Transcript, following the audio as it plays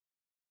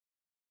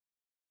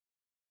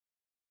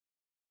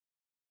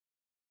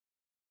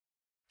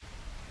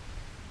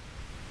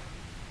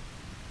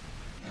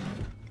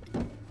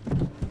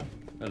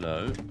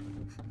Hello.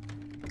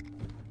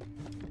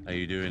 How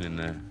you doing in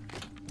there?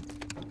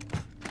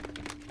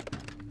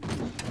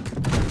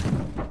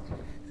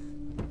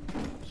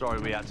 Sorry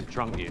we had to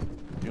trunk you.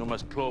 You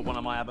almost clawed one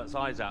of my abbot's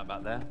eyes out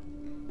back there.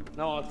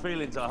 No hard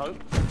feelings, I hope.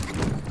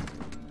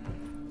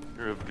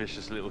 You're a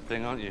vicious little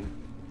thing, aren't you?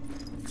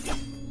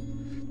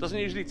 Doesn't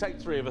usually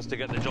take 3 of us to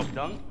get the job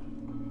done.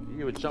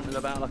 You were jumping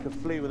about like a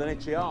flea with an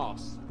itchy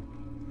arse.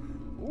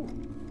 Ooh.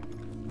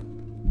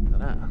 Look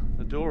at that.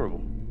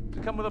 Adorable. Does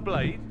it come with a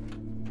blade?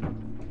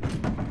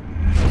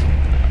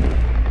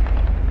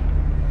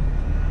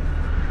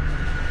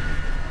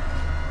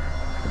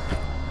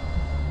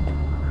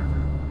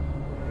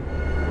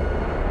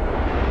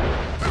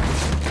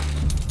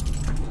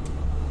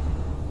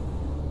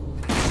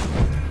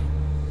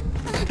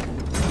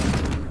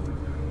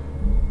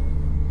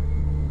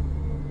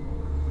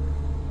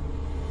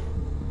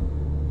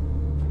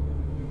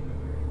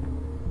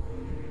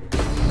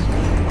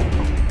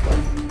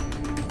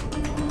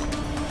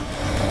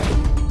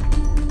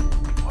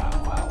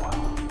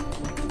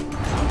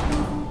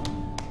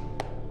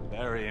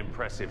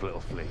 Impressive little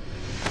flea.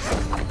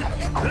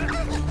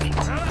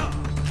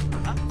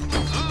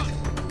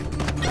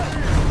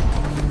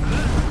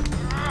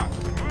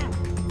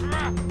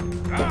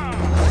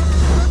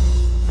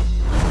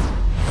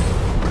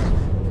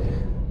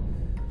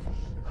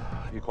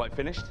 You quite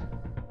finished?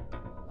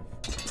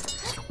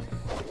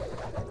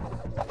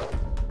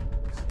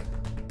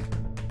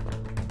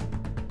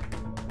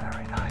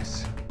 Very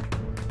nice.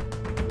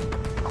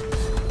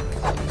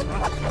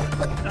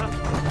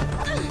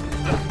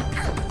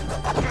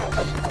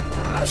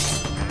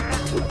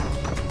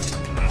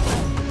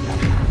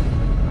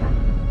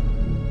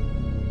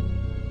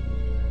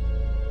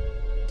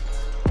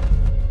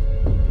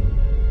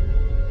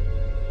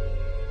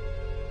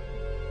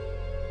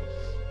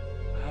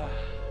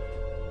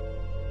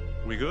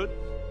 We good?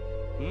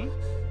 Hmm?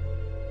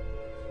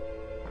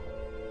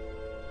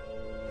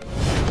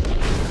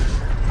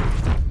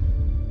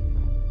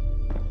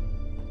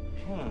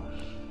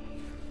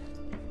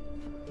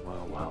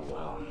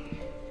 Well.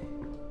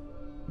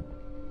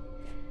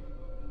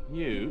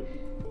 You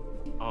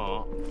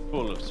are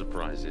full of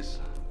surprises.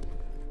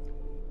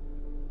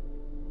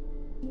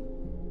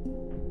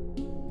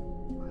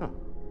 Huh.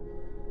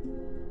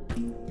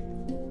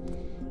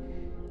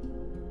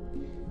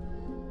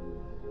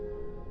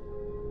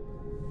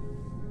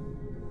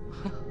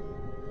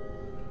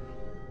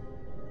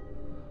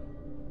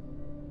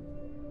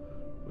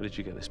 Where did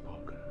you get this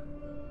book?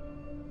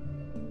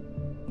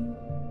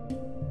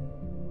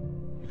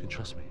 You can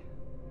trust me.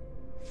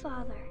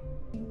 Father.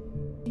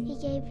 He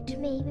gave it to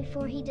me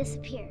before he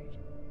disappeared.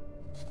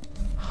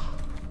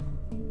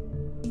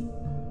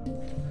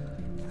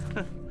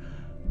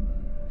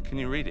 Can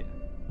you read it?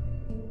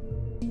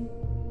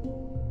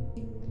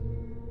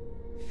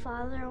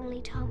 Father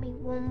only taught me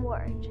one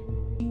word.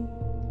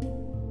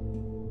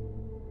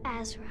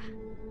 Azra.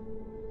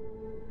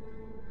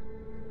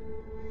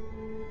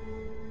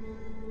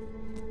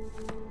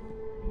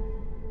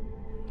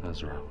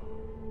 Azra.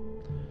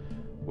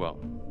 Well,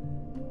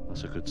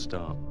 that's a good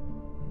start.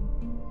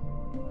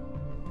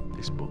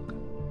 This book,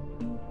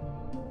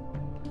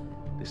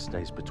 this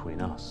stays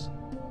between us,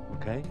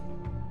 okay?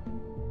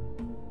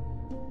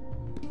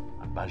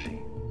 I'm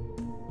Bajie.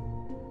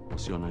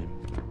 What's your name?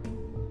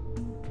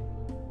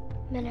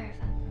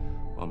 Minerva.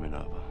 Well,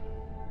 Minerva.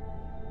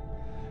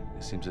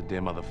 It seems that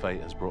dear Mother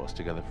Fate has brought us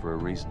together for a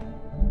reason.